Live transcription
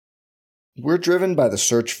We're driven by the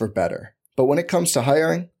search for better. But when it comes to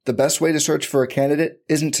hiring, the best way to search for a candidate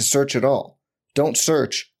isn't to search at all. Don't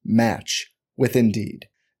search, match with Indeed.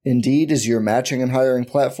 Indeed is your matching and hiring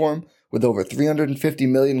platform with over 350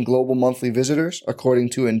 million global monthly visitors,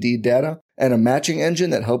 according to Indeed data, and a matching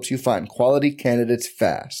engine that helps you find quality candidates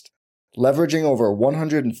fast. Leveraging over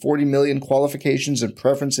 140 million qualifications and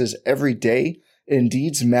preferences every day,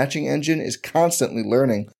 Indeed's matching engine is constantly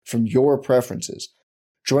learning from your preferences.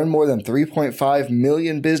 Join more than 3.5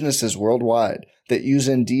 million businesses worldwide that use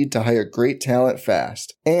Indeed to hire great talent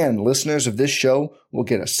fast. And listeners of this show will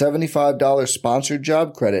get a $75 sponsored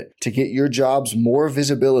job credit to get your jobs more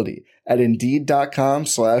visibility at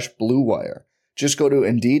Indeed.com/Blue Wire. Just go to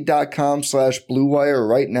Indeed.com/Blue Wire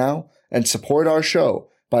right now and support our show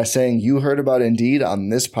by saying you heard about Indeed on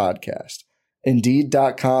this podcast.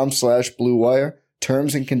 Indeed.com/Blue Wire.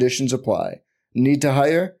 Terms and conditions apply. Need to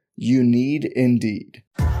hire? You need Indeed.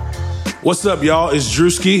 What's up, y'all? It's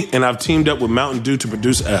Drewski, and I've teamed up with Mountain Dew to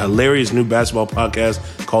produce a hilarious new basketball podcast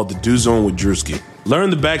called The Dew Zone with Drewski.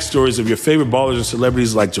 Learn the backstories of your favorite ballers and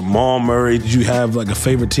celebrities like Jamal Murray. Did you have like a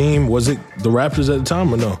favorite team? Was it the Raptors at the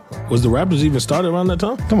time or no? Was the Raptors even started around that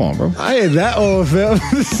time? Come on, bro. I ain't that old, fam.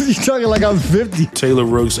 You talking like I'm 50. Taylor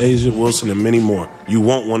Rooks, Asia Wilson, and many more. You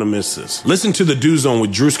won't want to miss this. Listen to The Dew Zone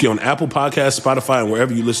with Drewski on Apple Podcasts, Spotify, and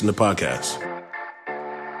wherever you listen to podcasts.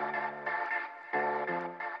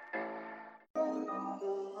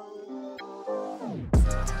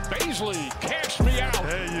 Cash me out.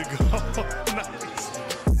 There you go. Nice.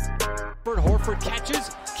 Horford catches,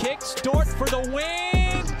 kicks, Dort for the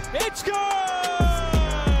win. It's good.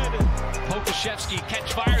 Pokusevski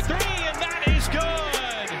catch fire three, and that is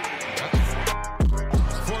good.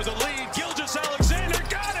 For the lead, Gilgeous-Alexander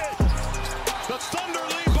got it. The Thunder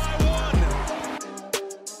lead by one.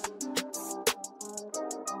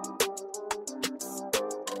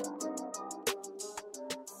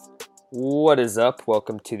 What is up?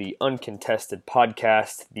 Welcome to the Uncontested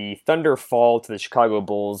Podcast. The Thunder fall to the Chicago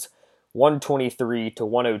Bulls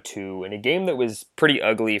 123-102 in a game that was pretty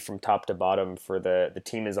ugly from top to bottom for the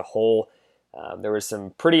team as a whole. There were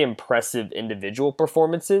some pretty impressive individual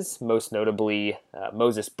performances, most notably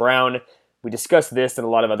Moses Brown. We discussed this and a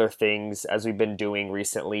lot of other things as we've been doing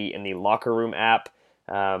recently in the Locker Room app.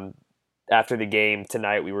 After the game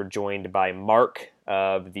tonight, we were joined by Mark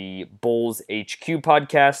of the Bulls HQ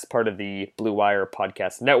podcast, part of the Blue Wire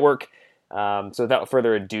Podcast Network. So without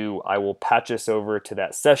further ado, I will patch us over to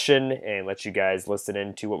that session and let you guys listen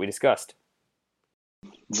in to what we discussed.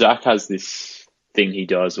 Zach has this thing he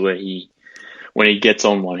does where when he gets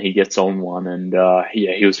on one, he gets on one. And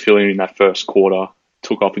he was feeling it in that first quarter,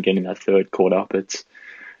 took off again in that third quarter. But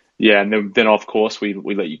yeah, and then of course we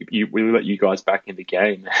let you guys back in the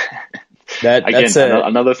game. That's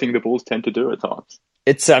another thing the Bulls tend to do at times.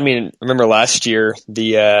 I remember last year,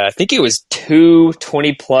 I think it was 2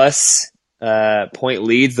 20-plus point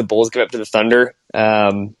leads the Bulls gave up to the Thunder,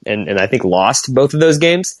 and I think lost both of those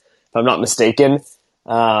games, if I'm not mistaken.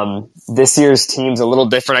 This year's team's a little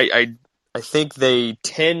different. I think they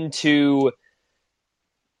tend to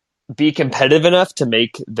be competitive enough to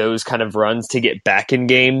make those kind of runs to get back in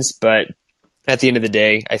games, but at the end of the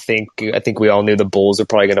day, I think we all knew the Bulls are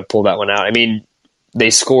probably going to pull that one out. I mean, they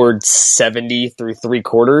scored 70 through three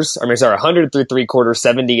quarters. 100 through three quarters,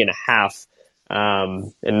 70 and a half.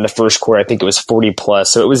 In the first quarter, I think it was 40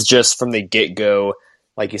 plus. So it was just from the get-go,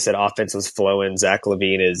 like you said, offense was flowing. Zach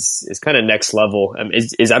LaVine is kind of next level. I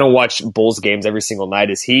don't watch Bulls games every single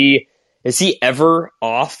night. Is he ever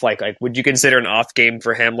off? Like would you consider an off game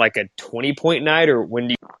for him like a 20-point night, or when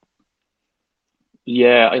do you?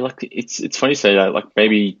 Yeah, it's funny to say that. Like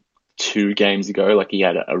maybe 2 games ago, like he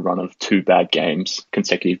had a run of 2 bad games,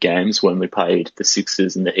 consecutive games, when we played the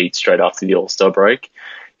Sixers and the Heat straight after the All-Star break.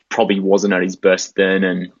 He probably wasn't at his best then,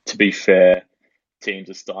 and to be fair, teams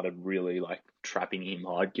have started really like trapping him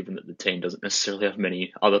hard, given that the team doesn't necessarily have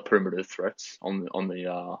many other perimeter threats on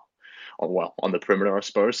the perimeter, I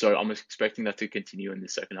suppose. So I'm expecting that to continue in the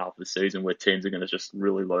second half of the season, where teams are going to just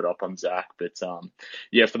really load up on Zach. But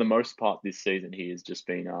for the most part this season, he has just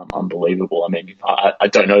been unbelievable. I mean, I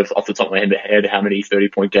don't know off the top of my head how many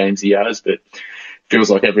 30-point games he has, but it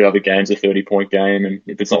feels like every other game's a 30-point game. And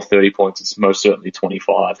if it's not 30 points, it's most certainly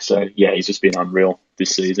 25. So yeah, he's just been unreal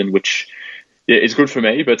this season, which is good for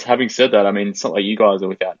me. But having said that, I mean, it's not like you guys are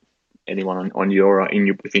without anyone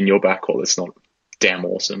within your backcourt that's not damn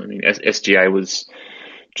awesome. I mean, SGA was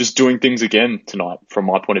just doing things again tonight from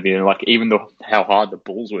my point of view. And like, even though how hard the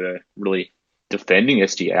Bulls were really defending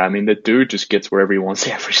SGA, I mean, the dude just gets wherever he wants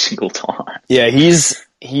every single time. Yeah,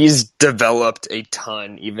 he's developed a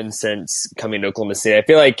ton even since coming to Oklahoma City. I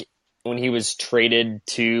feel like when he was traded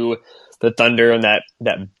to the Thunder and that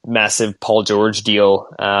massive Paul George deal.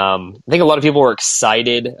 I think a lot of people were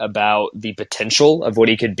excited about the potential of what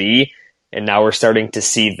he could be, and now we're starting to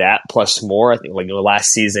see that plus more. I think like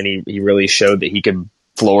last season he really showed that he could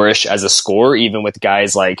flourish as a scorer, even with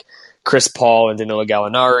guys like Chris Paul and Danilo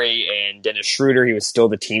Gallinari and Dennis Schroeder. He was still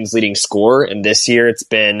the team's leading scorer, and this year it's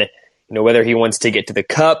been, whether he wants to get to the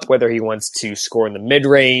cup, whether he wants to score in the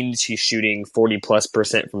mid-range, he's shooting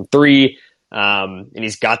 40+% from three. And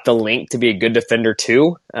he's got the link to be a good defender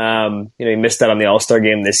too. He missed out on the All-Star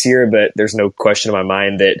game this year, but there's no question in my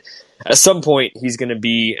mind that at some point he's going to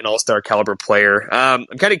be an All-Star caliber player. I'm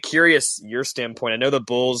kind of curious your standpoint. I know the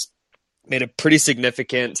Bulls made a pretty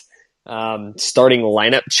significant starting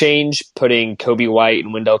lineup change, putting Kobe White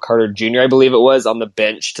and Wendell Carter Jr., I believe it was, on the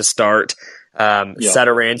bench to start.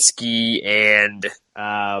 Satoransky and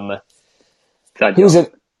who's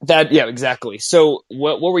it? That, yeah, exactly. So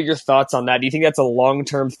what were your thoughts on that? Do you think that's a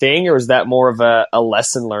long-term thing, or is that more of a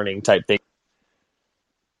lesson learning type thing?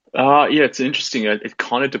 Yeah, it's interesting. It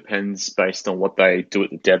kind of depends based on what they do at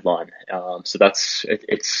the deadline. So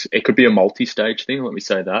it could be a multi-stage thing. Let me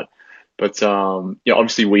say that. But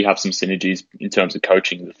obviously we have some synergies in terms of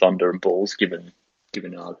coaching the Thunder and Bulls, given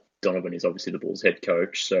Donovan is obviously the Bulls head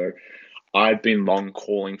coach. So I've been long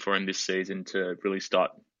calling for him this season to really start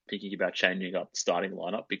thinking about changing up the starting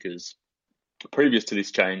lineup, because previous to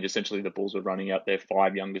this change, essentially the Bulls were running out their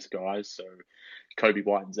 5 youngest guys. So Kobe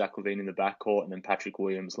White and Zach LaVine in the backcourt, and then Patrick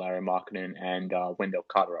Williams, Larry Markkinen, and Wendell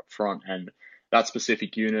Carter up front. And that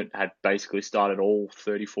specific unit had basically started all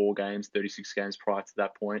 34 games, 36 games prior to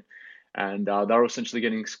that point. And they were essentially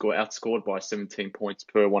getting outscored by 17 points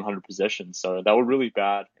per 100 possessions. So they were really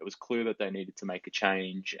bad. It was clear that they needed to make a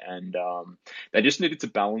change, and they just needed to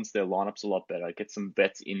balance their lineups a lot better, get some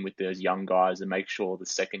vets in with those young guys, and make sure the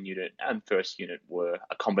second unit and first unit were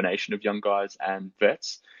a combination of young guys and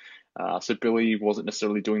vets. So Billy wasn't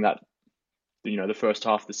necessarily doing that, the first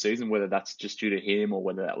half of the season, whether that's just due to him or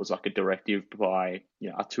whether that was like a directive by,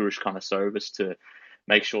 Arturas Karnisovas to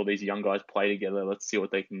make sure these young guys play together. Let's see what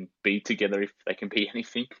they can be together, if they can be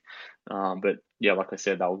anything. But yeah, like I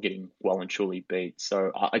said, they were getting well and truly beat.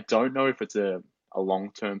 So I don't know if it's a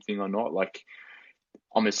long-term thing or not. Like,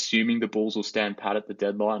 I'm assuming the Bulls will stand pat at the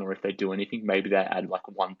deadline, or if they do anything, maybe they add like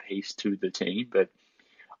one piece to the team. But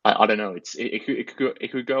I don't know.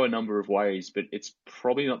 It could go a number of ways, but it's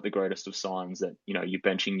probably not the greatest of signs that, you're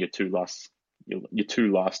benching your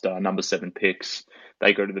two last number 7 picks.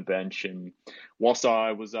 They go to the bench. And whilst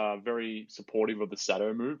I was very supportive of the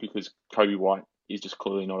Sato move, because Kobe White is just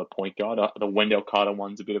clearly not a point guard, the Wendell Carter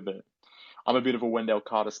one's I'm a bit of a Wendell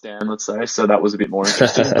Carter stan, let's say, so that was a bit more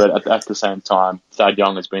interesting. But at the same time, Thad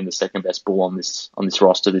Young has been the second best Bull on this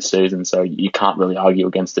roster this season, so you can't really argue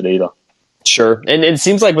against it either. Sure. And it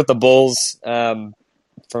seems like with the Bulls, from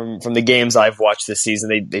the games I've watched this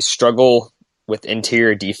season, they struggle with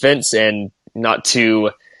interior defense. And not to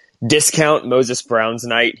discount Moses Brown's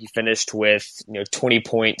night, he finished with 20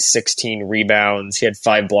 points, 16 rebounds. He had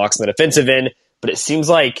 5 blocks on the defensive end. But it seems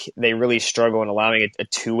like they really struggle in allowing a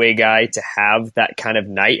two-way guy to have that kind of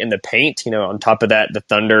night in the paint. On top of that, the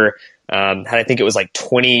Thunder had, I think it was like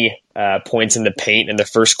 20 points in the paint in the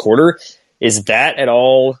first quarter. Is that at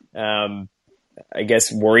all, I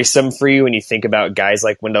guess, worrisome for you when you think about guys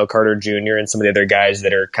like Wendell Carter Jr. and some of the other guys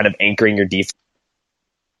that are kind of anchoring your defense?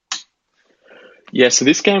 Yeah, so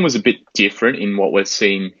this game was a bit different in what we're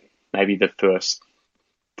seeing maybe the first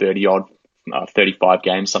 30-odd 35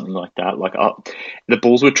 games, something like that. Like the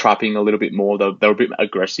Bulls were trapping a little bit more. They were a bit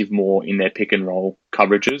aggressive more in their pick and roll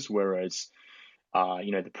coverages, whereas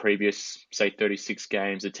the previous, say, 36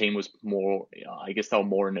 games, the team was more, I guess they were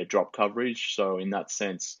more in their drop coverage. So in that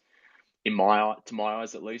sense, to my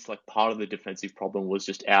eyes at least, like part of the defensive problem was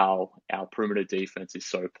just our perimeter defense is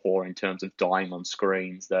so poor in terms of dying on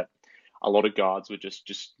screens that a lot of guards were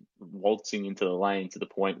just waltzing into the lane to the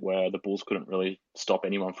point where the Bulls couldn't really stop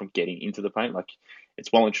anyone from getting into the paint. Like,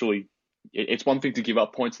 it's well and truly, it's one thing to give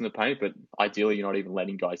up points in the paint, but ideally you're not even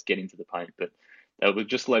letting guys get into the paint. But they were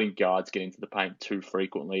just letting guards get into the paint too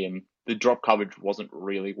frequently, and the drop coverage wasn't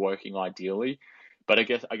really working ideally. But I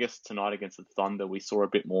guess tonight against the Thunder, we saw a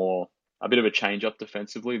bit of a change up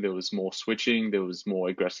defensively. There was more switching. There was more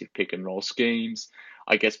aggressive pick and roll schemes.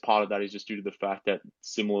 I guess part of that is just due to the fact that,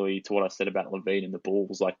 similarly to what I said about LaVine and the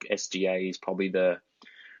Bulls, like SGA is probably the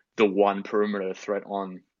one perimeter threat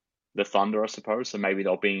on the Thunder, I suppose. So maybe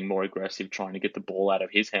they're being more aggressive, trying to get the ball out of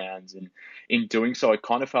his hands. And in doing so, it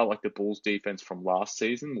kind of felt like the Bulls defense from last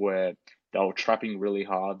season, where they were trapping really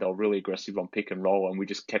hard. They were really aggressive on pick and roll, and we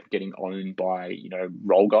just kept getting on by,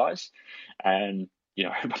 roll guys. And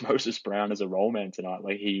Moses Brown as a role man tonight.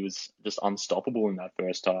 Like, he was just unstoppable in that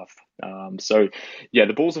first half. So yeah,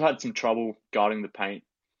 the Bulls have had some trouble guarding the paint.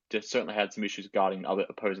 Just certainly had some issues guarding other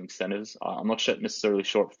opposing centers. I'm not necessarily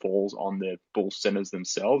sure it falls on the Bulls centers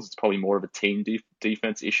themselves. It's probably more of a team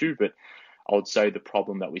defense issue, but I would say the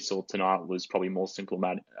problem that we saw tonight was probably more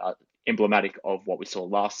emblematic of what we saw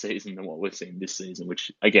last season than what we've seen this season,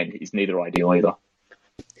 which again is neither ideal either.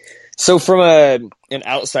 So from an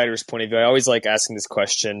outsider's point of view, I always like asking this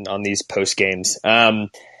question on these post games.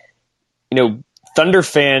 Thunder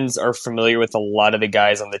fans are familiar with a lot of the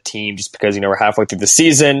guys on the team just because, we're halfway through the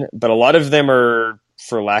season, but a lot of them are,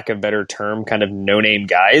 for lack of a better term, kind of no-name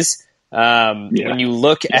guys. When you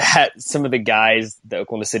look at some of the guys the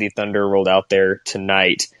Oklahoma City Thunder rolled out there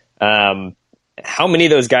tonight, how many of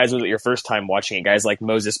those guys was it your first time watching it? Guys like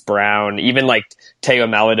Moses Brown, even like Teo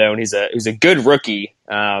Maledon, who's a good rookie.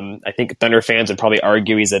 I think Thunder fans would probably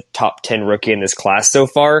argue he's a top 10 rookie in this class so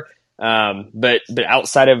far. But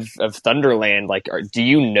outside of Thunderland, do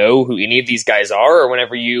you know who any of these guys are? Or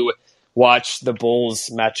whenever you watch the Bulls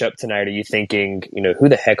match up tonight, are you thinking, who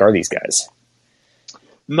the heck are these guys?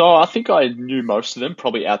 No, I think I knew most of them,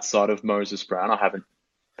 probably outside of Moses Brown. I haven't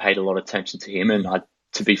paid a lot of attention to him. And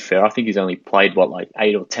to be fair, I think he's only played,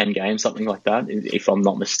 8 or 10 games, something like that, if I'm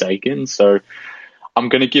not mistaken. So I'm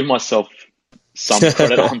going to give myself some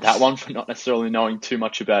credit on that one for not necessarily knowing too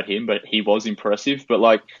much about him, but he was impressive. But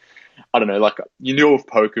I don't know, you knew of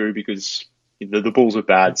Poku because the Bulls were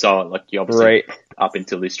bad. So you obviously, right, up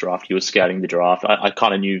until this draft, you were scouting the draft. I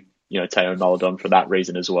kind of knew, Teo Maledon for that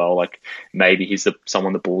reason as well. Maybe he's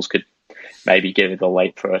someone the Bulls could maybe give it a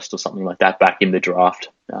late first or something like that back in the draft,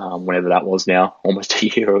 whenever that was now, almost a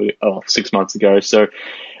year or 6 months ago. So,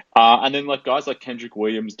 and then guys like Kendrick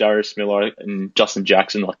Williams, Darius Miller, and Justin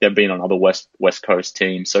Jackson, they've been on other West Coast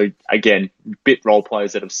teams. So again, bit role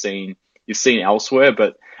players that you've seen elsewhere.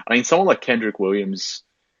 But I mean, someone like Kendrick Williams,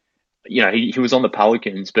 he was on the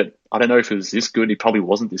Pelicans, but I don't know if he was this good. He probably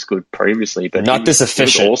wasn't this good previously, but not this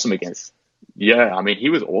efficient. He was awesome against. Yeah, I mean, he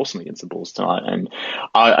was awesome against the Bulls tonight. And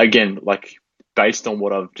again, based on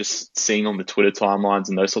what I've just seen on the Twitter timelines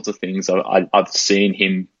and those sorts of things, I've seen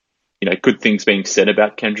him, good things being said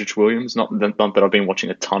about Kendrick Williams. Not that I've been watching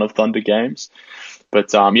a ton of Thunder games,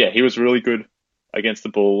 but he was really good against the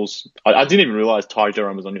Bulls. I didn't even realize Ty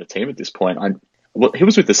Jerome was on your team at this point. He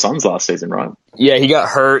was with the Suns last season, right? Yeah, he got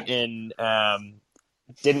hurt and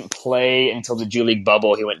didn't play until the G League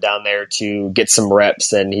bubble. He went down there to get some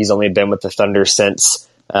reps, and he's only been with the Thunder since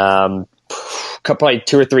probably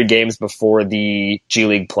 2 or 3 games before the G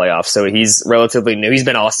League playoffs. So he's relatively new. He's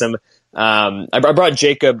been awesome. I brought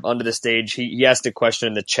Jacob onto the stage. He asked a question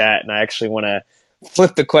in the chat, and I actually want to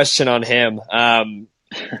flip the question on him.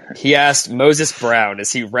 He asked Moses Brown,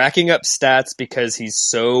 is he racking up stats because he's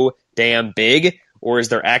so damn big, or is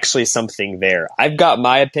there actually something there? I've got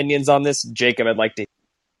my opinions on this. Jacob, I'd like to.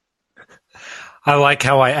 I like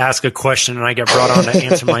how I ask a question and I get brought on to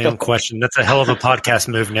answer my own question. That's a hell of a podcast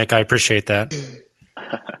move, Nick. I appreciate that.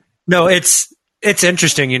 No, it's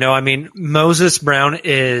interesting. I mean, Moses Brown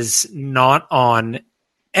is not on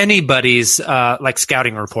anybody's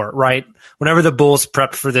scouting report, right? Whenever the Bulls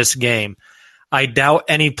prepped for this game, I doubt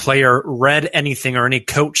any player read anything or any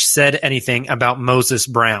coach said anything about Moses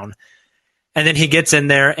Brown. And then he gets in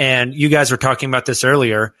there, and you guys were talking about this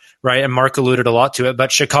earlier, right? And Mark alluded a lot to it,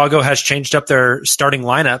 but Chicago has changed up their starting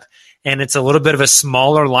lineup, and it's a little bit of a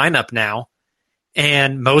smaller lineup now.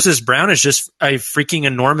 And Moses Brown is just a freaking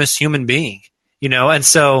enormous human being, And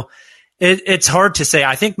so it's hard to say.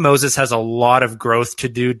 I think Moses has a lot of growth to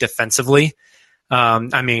do defensively.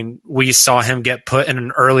 I mean, we saw him get put in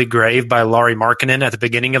an early grave by Lauri Markkanen at the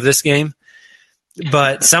beginning of this game.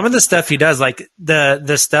 But some of the stuff he does, like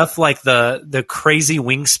the stuff like the crazy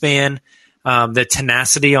wingspan, the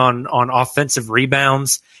tenacity on offensive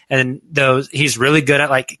rebounds, and he's really good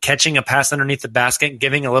at catching a pass underneath the basket,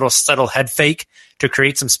 giving a little subtle head fake to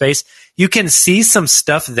create some space. You can see some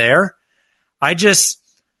stuff there. I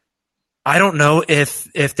don't know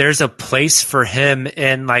if there's a place for him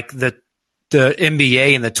in the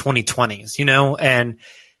NBA in the 2020s, and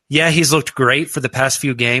yeah, he's looked great for the past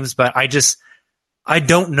few games, but I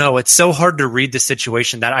don't know. It's so hard to read the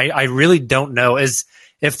situation that I really don't know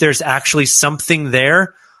if there's actually something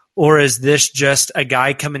there, or is this just a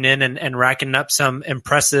guy coming in and racking up some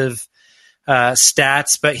impressive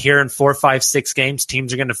stats, but here in 4, 5, 6 games,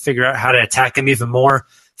 teams are going to figure out how to attack him even more,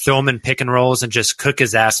 throw him in pick and rolls, and just cook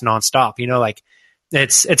his ass nonstop.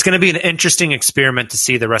 It's going to be an interesting experiment to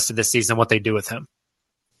see the rest of this season what they do with him.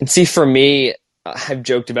 And see, for me, I've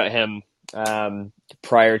joked about him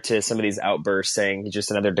prior to some of these outbursts saying he's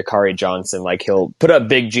just another Dakari Johnson. Like, he'll put up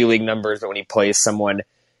big G League numbers, but when he plays someone,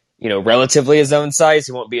 relatively his own size,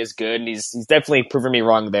 he won't be as good. And he's definitely proven me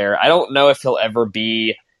wrong there. I don't know if he'll ever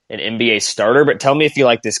be an NBA starter, but tell me if you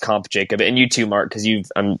like this comp, Jacob, and you too, Mark, because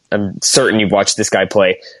I'm certain you've watched this guy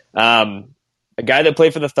play. A guy that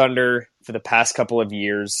played for the Thunder for the past couple of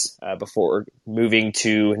years before moving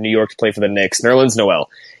to New York to play for the Knicks, Nerlens Noel.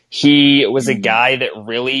 He was a guy that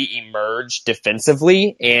really emerged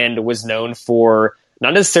defensively and was known for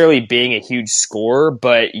not necessarily being a huge scorer,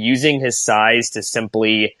 but using his size to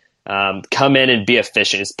simply come in and be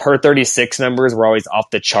efficient. His per 36 numbers were always off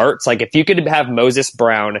the charts. Like, if you could have Moses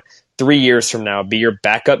Brown 3 years from now be your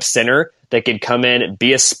backup center that could come in,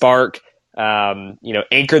 be a spark,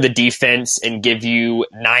 anchor the defense and give you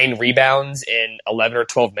 9 rebounds in 11 or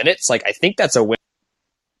 12 minutes, like, I think that's a win.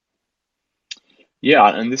 Yeah,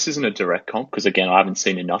 and this isn't a direct comp because, again, I haven't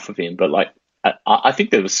seen enough of him, but like, I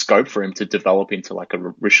think there was scope for him to develop into like a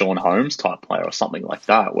Richaun Holmes type player or something like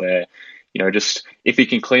that, where, just if he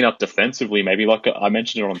can clean up defensively, maybe like I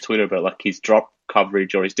mentioned it on Twitter, but like his drop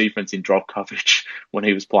coverage or his defense in drop coverage when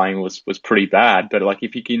he was playing was pretty bad. But like,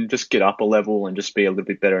 if he can just get up a level and just be a little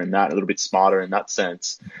bit better in that, a little bit smarter in that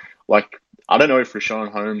sense, like, I don't know if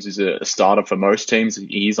Richaun Holmes is a starter for most teams.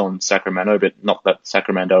 He's on Sacramento, but not that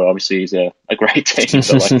Sacramento obviously is a great team.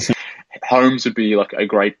 So like, Holmes would be like a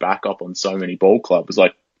great backup on so many ball clubs.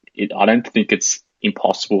 Like, I don't think it's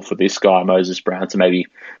impossible for this guy, Moses Brown, to maybe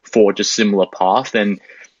forge a similar path. And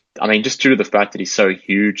I mean, just due to the fact that he's so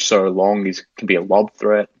huge, so long, he can be a lob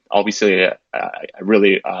threat. Obviously, a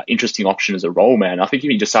really interesting option as a role man. I think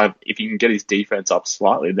if you can get his defense up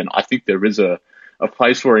slightly, then I think there is a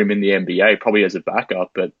place for him in the NBA, probably as a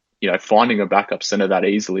backup. But finding a backup center that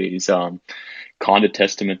easily is kind of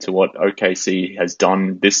testament to what OKC has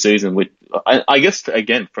done this season. With, I guess,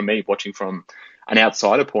 again, for me, watching from an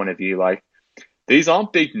outsider point of view, like, these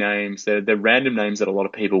aren't big names. They're random names that a lot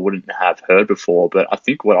of people wouldn't have heard before. But I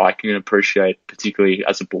think what I can appreciate, particularly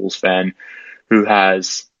as a Bulls fan who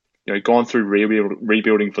has gone through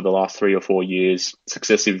rebuilding for the last 3 or 4 years,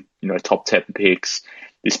 successive top 10 picks,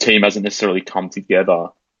 this team hasn't necessarily come together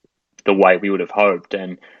the way we would have hoped.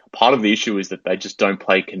 And part of the issue is that they just don't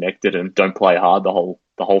play connected and don't play hard the whole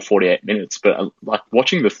 48 minutes. But like,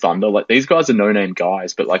 watching the Thunder, like, these guys are no-name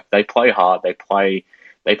guys, but like, they play hard. They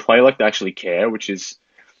play like they actually care, which is,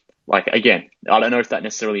 like, again, I don't know if that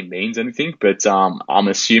necessarily means anything, but I'm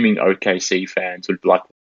assuming OKC fans would like.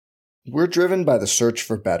 We're driven by the search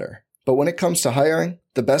for better. But when it comes to hiring,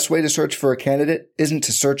 the best way to search for a candidate isn't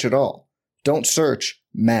to search at all. Don't search,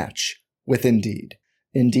 match with Indeed.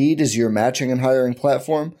 Indeed is your matching and hiring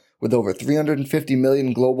platform with over 350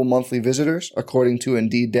 million global monthly visitors, according to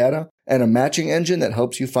Indeed data, and a matching engine that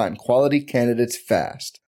helps you find quality candidates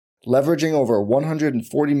fast. Leveraging over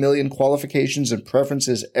 140 million qualifications and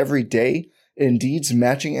preferences every day, Indeed's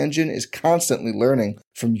matching engine is constantly learning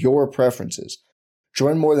from your preferences.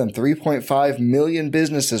 Join more than 3.5 million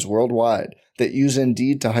businesses worldwide that use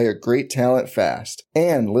Indeed to hire great talent fast.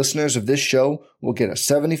 And listeners of this show will get a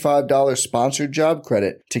 $75 sponsored job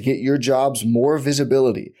credit to get your jobs more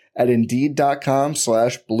visibility at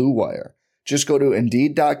Indeed.com/Blue Wire. Just go to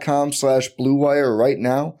Indeed.com/Blue Wire right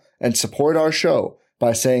now and support our show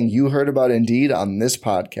by saying you heard about Indeed on this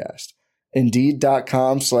podcast.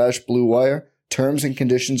 Indeed.com/Blue Wire. Terms and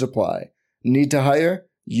conditions apply. Need to hire?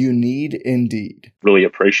 You need Indeed. Really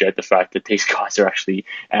appreciate the fact that these guys are actually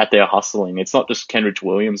out there hustling. It's not just Kenrich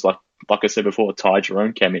Williams, like I said before. Ty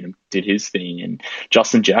Jerome came in and did his thing, and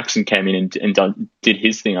Justin Jackson came in and did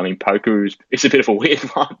his thing. I mean, Poku is a bit of a weird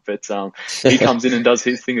one, but he comes in and does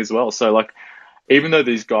his thing as well. So, like, even though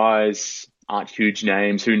these guys aren't huge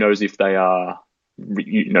names, who knows if they are,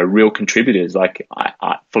 real contributors? Like,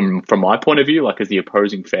 from my point of view, like, as the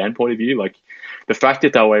opposing fan point of view, like, the fact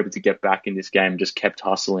that they were able to get back in this game and just kept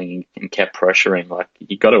hustling and kept pressuring, like,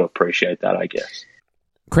 you got to appreciate that, I guess.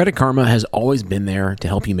 Credit Karma has always been there to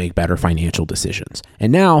help you make better financial decisions.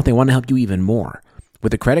 And now they want to help you even more.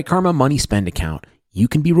 With the Credit Karma Money Spend account, you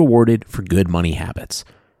can be rewarded for good money habits.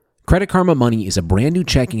 Credit Karma Money is a brand new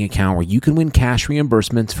checking account where you can win cash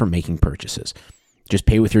reimbursements for making purchases. Just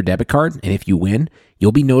pay with your debit card, and if you win,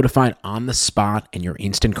 you'll be notified on the spot, and your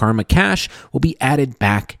Instant Karma cash will be added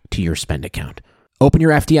back to your spend account. Open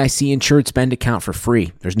your FDIC-insured spend account for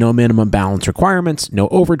free. There's no minimum balance requirements, no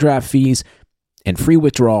overdraft fees, and free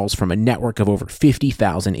withdrawals from a network of over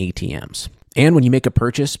 50,000 ATMs. And when you make a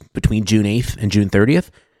purchase between June 8th and June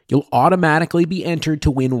 30th, you'll automatically be entered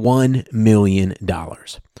to win $1 million.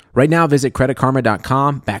 Right now, visit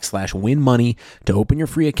creditkarma.com/winmoney to open your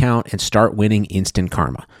free account and start winning instant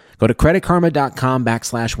karma. Go to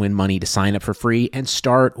creditkarma.com/winmoney to sign up for free and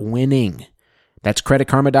start winning. That's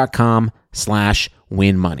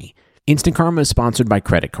creditkarma.com/winmoney. Instant Karma is sponsored by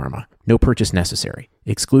Credit Karma. No purchase necessary.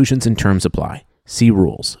 Exclusions and terms apply. See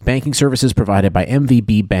rules. Banking services provided by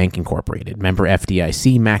MVB Bank Incorporated. Member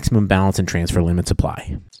FDIC. Maximum balance and transfer limits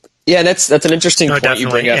apply. Yeah, that's an interesting point definitely. You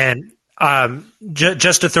bring up. And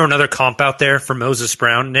just to throw another comp out there for Moses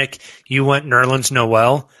Brown, Nick, you went Nerlens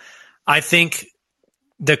Noel. I think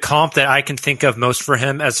the comp that I can think of most for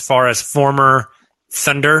him as far as former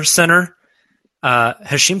Thunder center,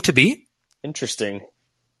 Hashim Thabit. Interesting.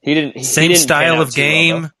 He didn't style of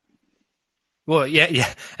game. Well,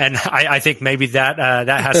 yeah, and I think maybe that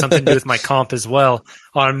has something to do with my comp as well,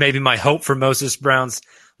 or maybe my hope for Moses Brown's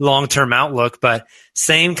long-term outlook. But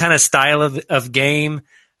same kind of style of game,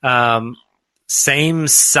 same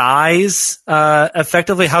size.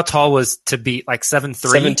 Effectively, how tall was Thabit? Like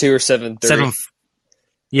 7'3", 7'2" or 7'3".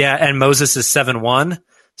 Yeah, and Moses is 7'1".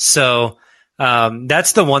 So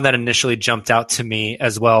that's the one that initially jumped out to me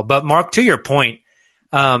as well. But Mark, to your point.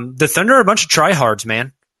 The Thunder are a bunch of tryhards,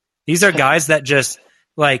 man. These are guys that just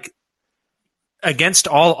like against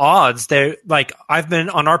all odds. They're like, I've been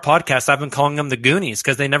on our podcast. I've been calling them the Goonies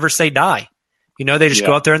because they never say die. You know, they just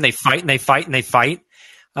go out there and they fight and they fight and they fight.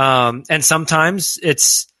 And sometimes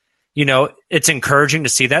it's encouraging to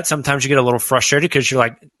see that. Sometimes you get a little frustrated because you're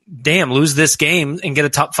like, damn, lose this game and get a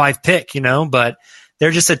top 5 pick, but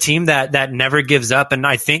they're just a team that never gives up. And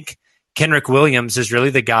I think Kenrich Williams is really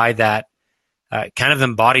the guy that kind of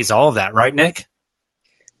embodies all of that, right, Nick?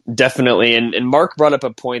 Definitely. And Mark brought up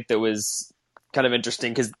a point that was kind of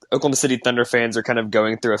interesting because Oklahoma City Thunder fans are kind of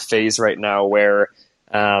going through a phase right now where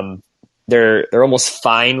they're almost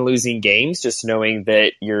fine losing games, just knowing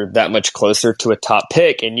that you're that much closer to a top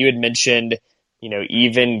pick. And you had mentioned,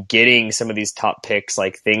 even getting some of these top picks,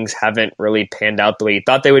 like things haven't really panned out the way you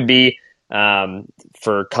thought they would be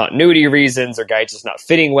for continuity reasons or guys just not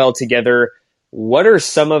fitting well together. What are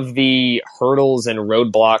some of the hurdles and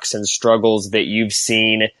roadblocks and struggles that you've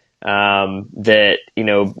seen that,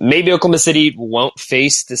 maybe Oklahoma City won't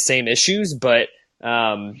face the same issues, but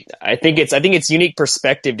I think it's unique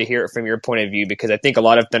perspective to hear it from your point of view, because I think a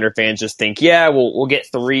lot of Thunder fans just think, we'll get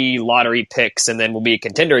 3 lottery picks and then we'll be a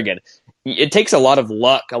contender again. It takes a lot of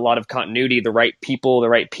luck, a lot of continuity, the right people, the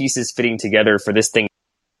right pieces fitting together for this thing.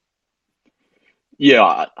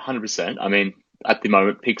 Yeah, 100%. I mean, at the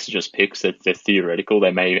moment, picks are just picks. They're theoretical. They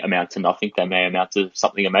may amount to nothing. They may amount to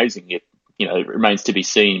something amazing. It remains to be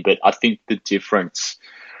seen. But I think the difference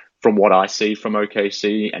from what I see from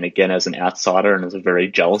OKC, and again, as an outsider and as a very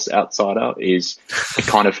jealous outsider, is it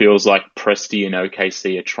kind of feels like Presti and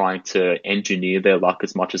OKC are trying to engineer their luck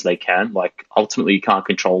as much as they can. Like, ultimately, you can't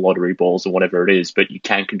control lottery balls or whatever it is, but you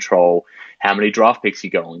can control how many draft picks you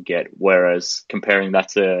go and get. Whereas comparing that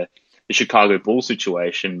to the Chicago Bulls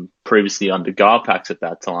situation previously under Garpax at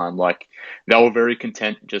that time, like, they were very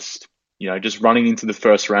content just running into the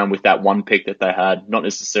first round with that one pick that they had, not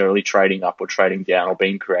necessarily trading up or trading down or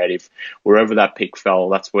being creative. Wherever that pick fell,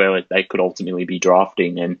 that's where they could ultimately be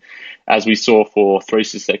drafting. And as we saw for 3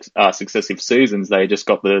 successive seasons, they just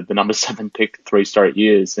got the number 7 pick 3 straight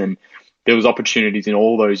years. And there was opportunities in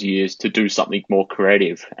all those years to do something more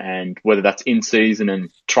creative. And whether that's in season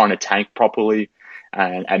and trying to tank properly,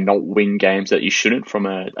 and not win games that you shouldn't from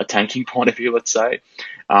a tanking point of view, let's say.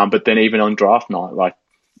 But then even on draft night, like,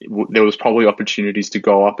 there was probably opportunities to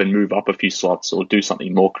go up and move up a few slots or do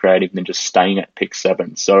something more creative than just staying at pick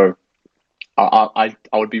 7. So I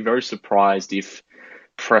would be very surprised if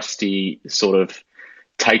Presti sort of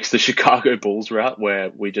takes the Chicago Bulls route, where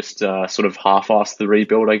we just sort of half-ass the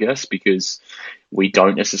rebuild, I guess, because we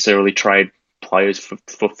don't necessarily trade players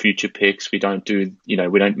for future picks. We don't do, we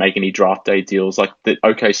don't make any draft day deals. Like, the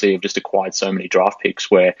OKC have just acquired so many draft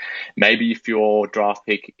picks where maybe if your draft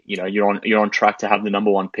pick, you're on track to have the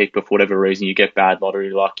number 1 pick, but for whatever reason you get bad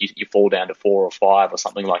lottery luck, you fall down to 4 or 5 or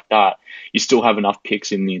something like that. You still have enough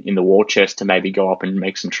picks in the war chest to maybe go up and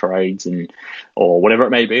make some trades or whatever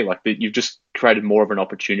it may be. Like, you've just created more of an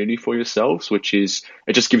opportunity for yourselves, which is,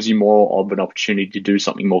 it just gives you more of an opportunity to do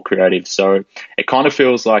something more creative. So it kind of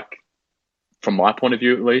feels like, from my point of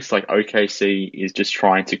view at least, like, OKC is just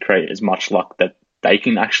trying to create as much luck that they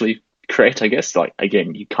can actually create, I guess. Like,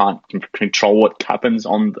 again, you can't control what happens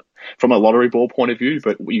from a lottery ball point of view,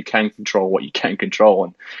 but you can control what you can control.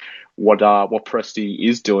 And what Presti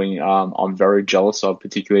is doing, I'm very jealous of,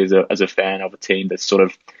 particularly as a fan of a team that's sort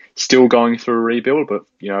of still going through a rebuild, but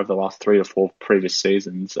over the last 3 or 4 previous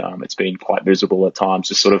seasons, it's been quite visible at times,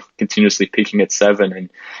 just sort of continuously picking at 7. And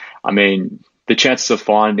I mean, the chances of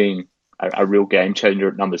finding a real game changer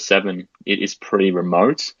at number 7, it is pretty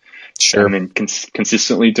remote. Sure. And then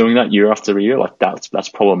consistently doing that year after year, like that's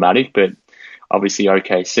problematic. But obviously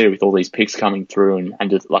OKC, with all these picks coming through and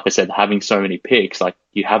just, like I said, having so many picks, like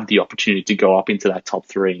you have the opportunity to go up into that top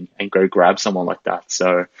 3 and go grab someone like that.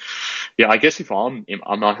 So yeah, I guess if I'm an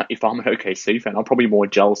OKC fan, I'm probably more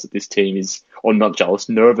jealous that this team is, or not jealous,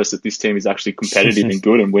 nervous that this team is actually competitive and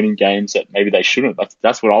good and winning games that maybe they shouldn't.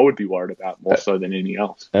 That's what I would be worried about more so than anything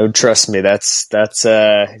else. Oh, trust me, that's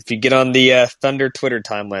if you get on the Thunder Twitter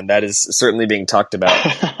timeline, that is certainly being talked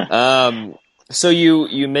about. So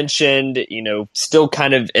you mentioned, still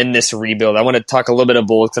kind of in this rebuild. I want to talk a little bit of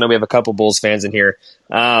Bulls, because I know we have a couple Bulls fans in here.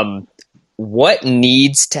 What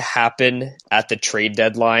needs to happen at the trade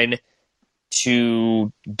deadline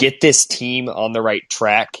to get this team on the right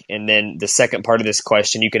track? And then the second part of this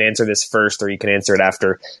question, you can answer this first or you can answer it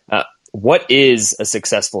after. What is a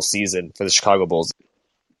successful season for the Chicago Bulls?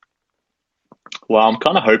 Well, I'm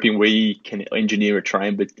kind of hoping we can engineer a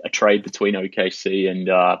trade between OKC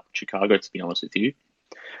and Chicago, to be honest with you.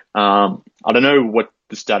 I don't know what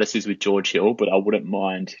the status is with George Hill, but I wouldn't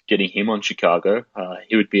mind getting him on Chicago.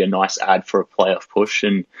 He would be a nice add for a playoff push.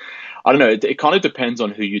 And I don't know, it kind of depends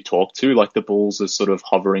on who you talk to. Like the Bulls are sort of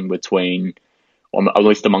hovering between, at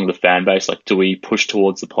least among the fan base, like do we push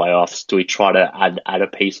towards the playoffs? Do we try to add a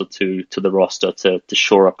piece or two to the roster to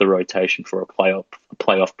shore up the rotation for a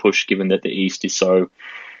playoff push, given that the East is so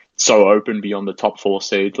open beyond the top 4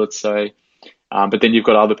 seeds, let's say? But then you've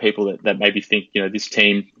got other people that maybe think, this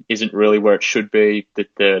team isn't really where it should be, that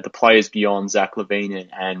the players beyond Zach LaVine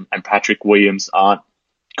and Patrick Williams aren't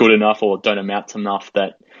good enough or don't amount to enough,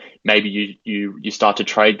 that maybe you start to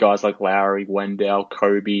trade guys like Lowry, Wendell,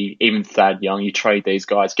 Kobe, even Thad Young. You trade these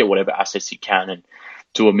guys, get whatever assets you can, and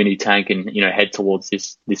do a mini tank, and head towards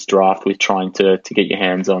this draft with trying to get your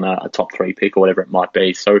hands on a top 3 pick or whatever it might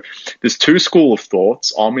be. So there's 2 school of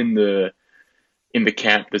thoughts. I'm in the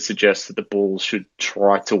camp that suggests that the Bulls should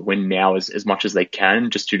try to win now as much as they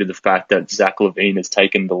can, just due to the fact that Zach LaVine has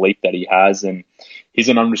taken the leap that he has, and he's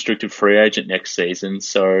an unrestricted free agent next season.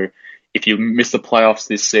 So if you miss the playoffs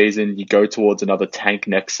this season, you go towards another tank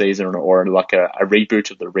next season, or like a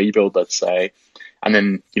reboot of the rebuild, let's say. And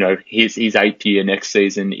then, his 8th year next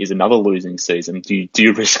season is another losing season. Do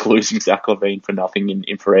you risk losing Zach LaVine for nothing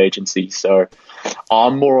in free agency? So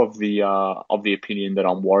I'm more of the opinion that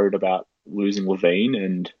I'm worried about losing LaVine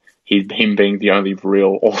and him being the only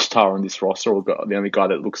real all-star on this roster, or the only guy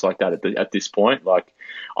that looks like that at this point. Like,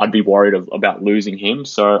 I'd be worried about losing him.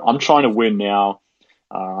 So I'm trying to win now.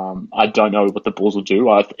 I don't know what the Bulls will do.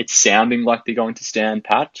 It's sounding like they're going to stand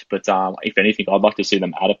pat, but if anything, I'd like to see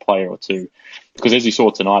them add a player or two, because as you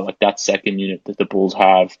saw tonight, like that second unit that the Bulls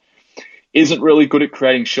have isn't really good at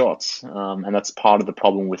creating shots, and that's part of the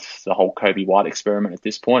problem with the whole Kobe White experiment at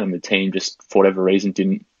this point, and the team just, for whatever reason,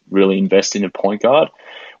 didn't really invest in a point guard,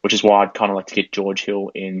 which is why I'd kind of like to get George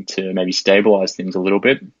Hill in to maybe stabilize things a little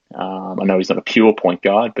bit. I know he's not a pure point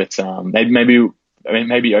guard, but maybe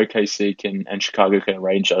OKC and Chicago can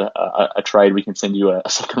arrange a trade. We can send you a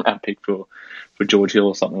second round pick for George Hill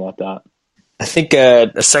or something like that. I think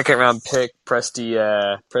a second round pick,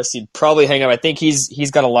 Presti probably hang up. I think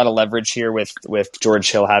he's got a lot of leverage here with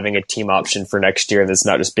George Hill having a team option for next year. That's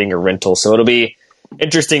not just being a rental. So it'll be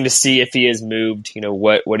interesting to see if he is moved,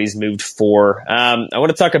 what he's moved for. I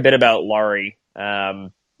want to talk a bit about Lowry.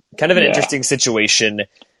 Kind of an interesting situation.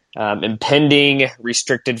 Impending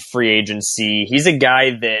restricted free agency. He's a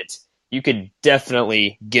guy that you could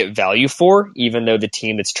definitely get value for, even though the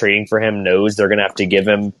team that's trading for him knows they're going to have to give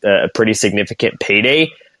him a pretty significant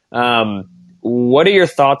payday. What are your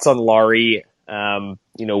thoughts on Lowry?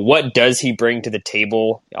 What does he bring to the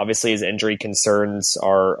table? Obviously, his injury concerns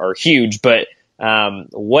are huge, but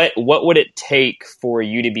what would it take for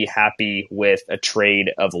you to be happy with a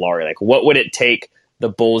trade of Lowry? Like, what would it take the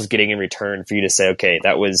Bulls getting in return for you to say, okay,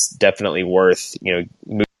 that was definitely worth,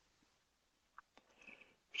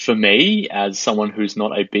 For me, as someone who's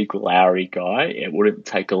not a big Lowry guy, it wouldn't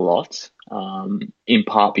take a lot, in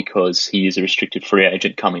part because he is a restricted free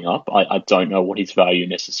agent coming up. I don't know what his value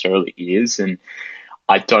necessarily is, and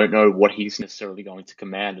I don't know what he's necessarily going to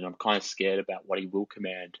command, and I'm kind of scared about what he will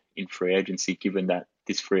command in free agency, given that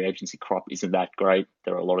this free agency crop isn't that great.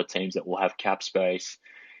 There are a lot of teams that will have cap space.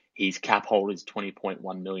 His cap hold is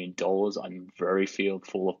 $20.1 million. I'm very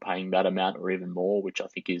fearful of paying that amount or even more, which I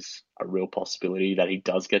think is a real possibility that he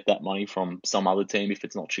does get that money from some other team if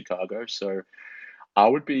it's not Chicago. So I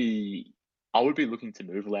would be looking to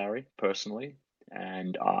move Lowry personally.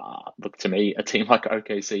 And look, to me, a team like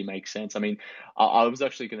OKC makes sense. I mean, I was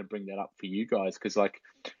actually going to bring that up for you guys because, like,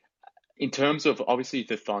 in terms of obviously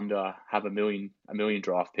the Thunder have a million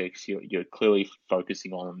draft picks, you're clearly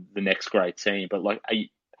focusing on the next great team. But like,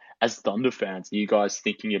 as Thunder fans, are you guys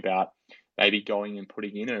thinking about maybe going and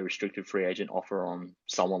putting in a restricted free agent offer on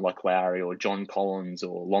someone like Lowry or John Collins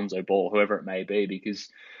or Lonzo Ball, whoever it may be? Because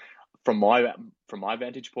from my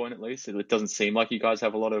vantage point, at least, it doesn't seem like you guys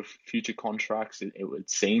have a lot of future contracts. It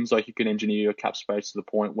seems like you can engineer your cap space to the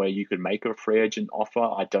point where you could make a free agent offer.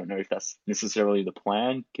 I don't know if that's necessarily the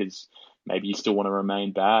plan because maybe you still want to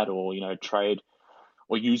remain bad, or trade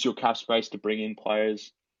or use your cap space to bring in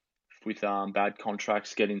players with bad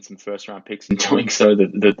contracts, getting some first round picks and doing so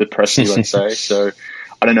the press you, let's say. So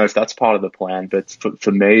I don't know if that's part of the plan, but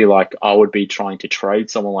for me, like, I would be trying to trade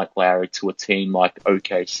someone like Lowry to a team like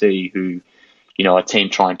OKC, who, a team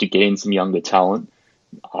trying to get in some younger talent.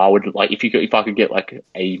 I would like, if I could get like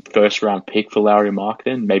a first round pick for Lowry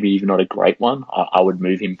Marketing, maybe even not a great one, I would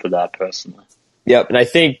move him for that personally. Yep, and I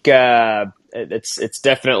think it's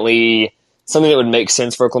definitely something that would make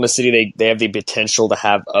sense for Oklahoma City. They have the potential to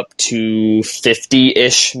have up to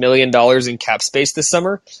 $50-ish million in cap space this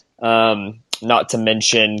summer. Not to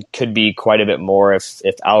mention, could be quite a bit more if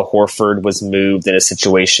Al Horford was moved in a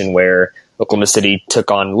situation where Oklahoma City took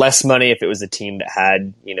on less money, if it was a team that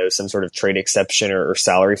had some sort of trade exception or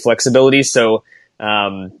salary flexibility. So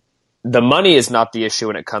the money is not the issue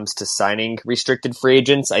when it comes to signing restricted free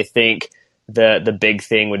agents. I think the big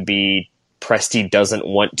thing would be Presti doesn't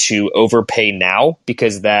want to overpay now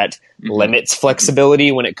because that limits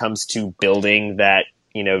flexibility when it comes to building that,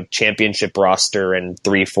 championship roster in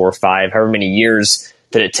 3, 4, 5, however many years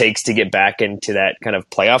that it takes to get back into that kind of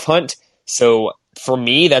playoff hunt. So for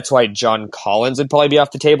me, that's why John Collins would probably be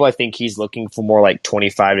off the table. I think he's looking for more like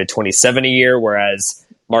 25 to 27 a year, whereas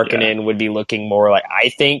Markkanen would be looking more like, I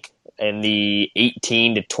think, in the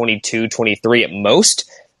 18 to 22, 23 at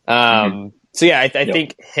most. So yeah, I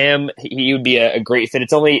think he would be a great fit.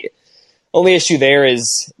 It's only issue there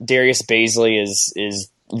is Darius Baisley is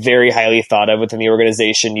very highly thought of within the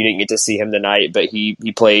organization. You didn't get to see him tonight, but he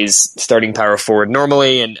plays starting power forward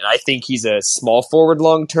normally, and I think he's a small forward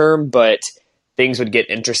long term, but things would get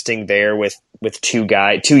interesting there with two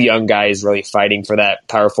young guys really fighting for that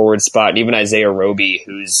power forward spot, and even Isaiah Roby,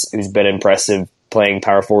 who's been impressive playing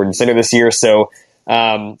power forward and center this year. So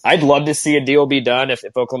I'd love to see a deal be done if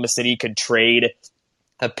Oklahoma City could trade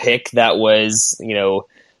a pick that was,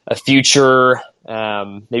 a future,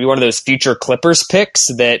 maybe one of those future Clippers picks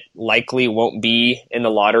that likely won't be in the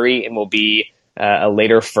lottery and will be a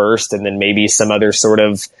later first, and then maybe some other sort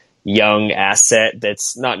of young asset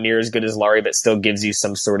that's not near as good as Lowry, but still gives you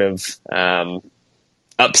some sort of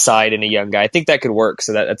upside in a young guy. I think that could work.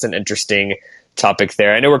 So that's an interesting topic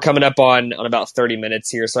there. I know we're coming up on about 30 minutes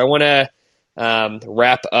here, so I want to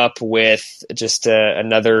wrap up with just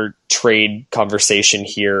another trade conversation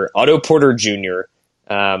here. Otto Porter Jr.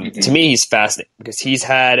 To me, he's fascinating because he's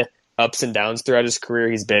had ups and downs throughout his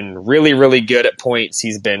career. He's been really, really good at points.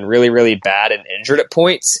 He's been really, really bad and injured at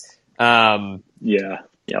points.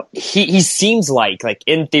 He seems like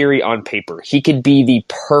in theory, on paper, he could be the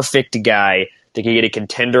perfect guy that could get a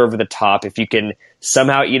contender over the top if you can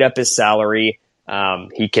somehow eat up his salary.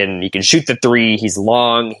 He can shoot the three. He's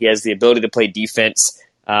long. He has the ability to play defense.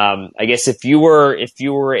 I guess if you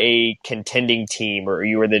were a contending team, or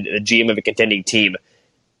you were the GM of a contending team,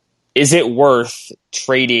 is it worth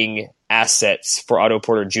trading assets for Otto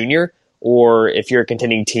Porter Jr.? Or if you're a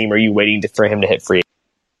contending team, are you waiting for him to hit free?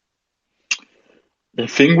 The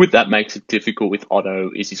thing with that makes it difficult with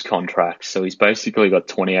Otto is his contract. So he's basically got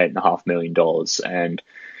 $28.5 million, and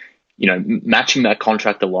matching that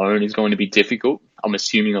contract alone is going to be difficult. I'm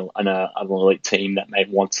assuming an elite team that may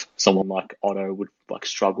want someone like Otto would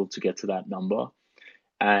struggle to get to that number.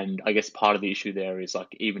 And I guess part of the issue there is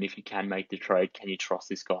even if you can make the trade, can you trust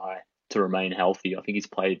this guy to remain healthy? I think he's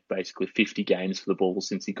played basically 50 games for the Bulls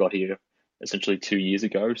since he got here essentially 2 years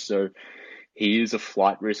ago. So he is a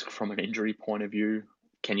flight risk from an injury point of view.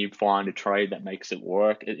 Can you find a trade that makes it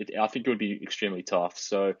work? I think it would be extremely tough.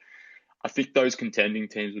 So I think those contending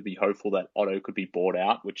teams would be hopeful that Otto could be bought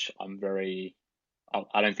out, which I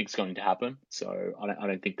don't think is going to happen. So I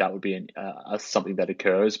don't think that would be something that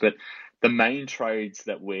occurs. But the main trades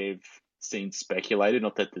that we've seen speculated,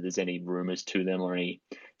 not that there's any rumors to them or any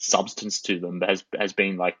substance to them, but has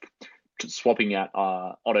been swapping out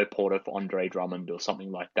Otto Porter for Andre Drummond or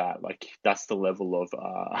something like that. That's the level of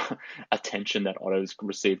attention that Otto's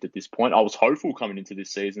received at this point. I was hopeful coming into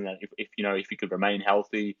this season that if he could remain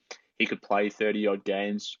healthy, he could play 30-odd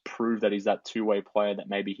games, prove that he's that two-way player that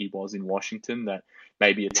maybe he was in Washington, that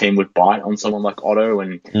maybe a team would bite on someone like Otto,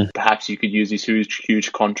 and perhaps you could use this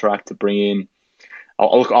huge contract to bring in. I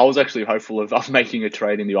was actually hopeful of making a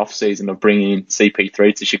trade in the offseason of bringing in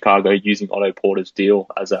CP3 to Chicago, using Otto Porter's deal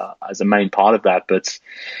as a main part of that. But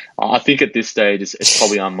I think at this stage it's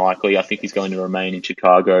probably unlikely. I think he's going to remain in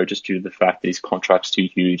Chicago just due to the fact that his contract's too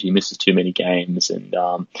huge. He misses too many games, and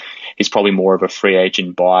he's probably more of a free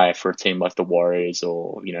agent buy for a team like the Warriors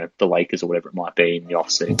or the Lakers or whatever it might be in the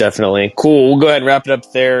offseason. Definitely. Cool. We'll go ahead and wrap it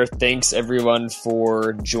up there. Thanks everyone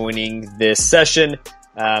for joining this session.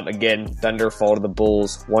 Again, Thunder fall to the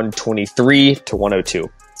Bulls 123-102.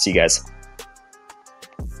 See you guys.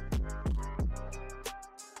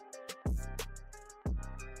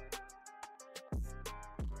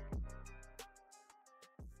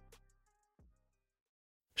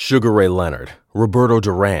 Sugar Ray Leonard, Roberto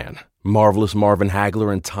Duran, Marvelous Marvin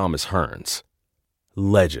Hagler, and Thomas Hearns.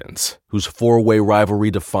 Legends, whose four-way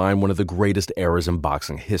rivalry defined one of the greatest eras in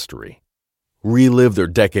boxing history. Relive their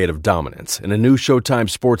decade of dominance in a new Showtime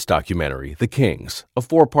sports documentary, The Kings, a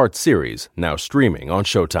 4-part series now streaming on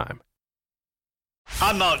Showtime.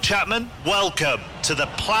 I'm Mark Chapman. Welcome to the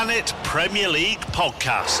Planet Premier League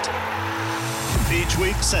podcast. Each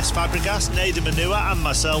week, Cesc Fabregas, Nader Manua and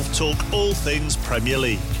myself talk all things Premier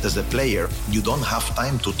League. As a player, you don't have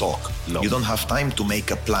time to talk. No. You don't have time to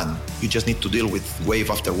make a plan. You just need to deal with wave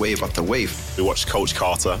after wave after wave. We watched Coach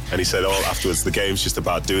Carter and he said, afterwards, the game's just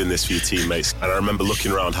about doing this for your teammates. And I remember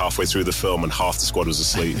looking around halfway through the film and half the squad was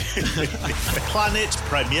asleep. Planet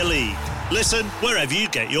Premier League. Listen wherever you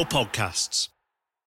get your podcasts.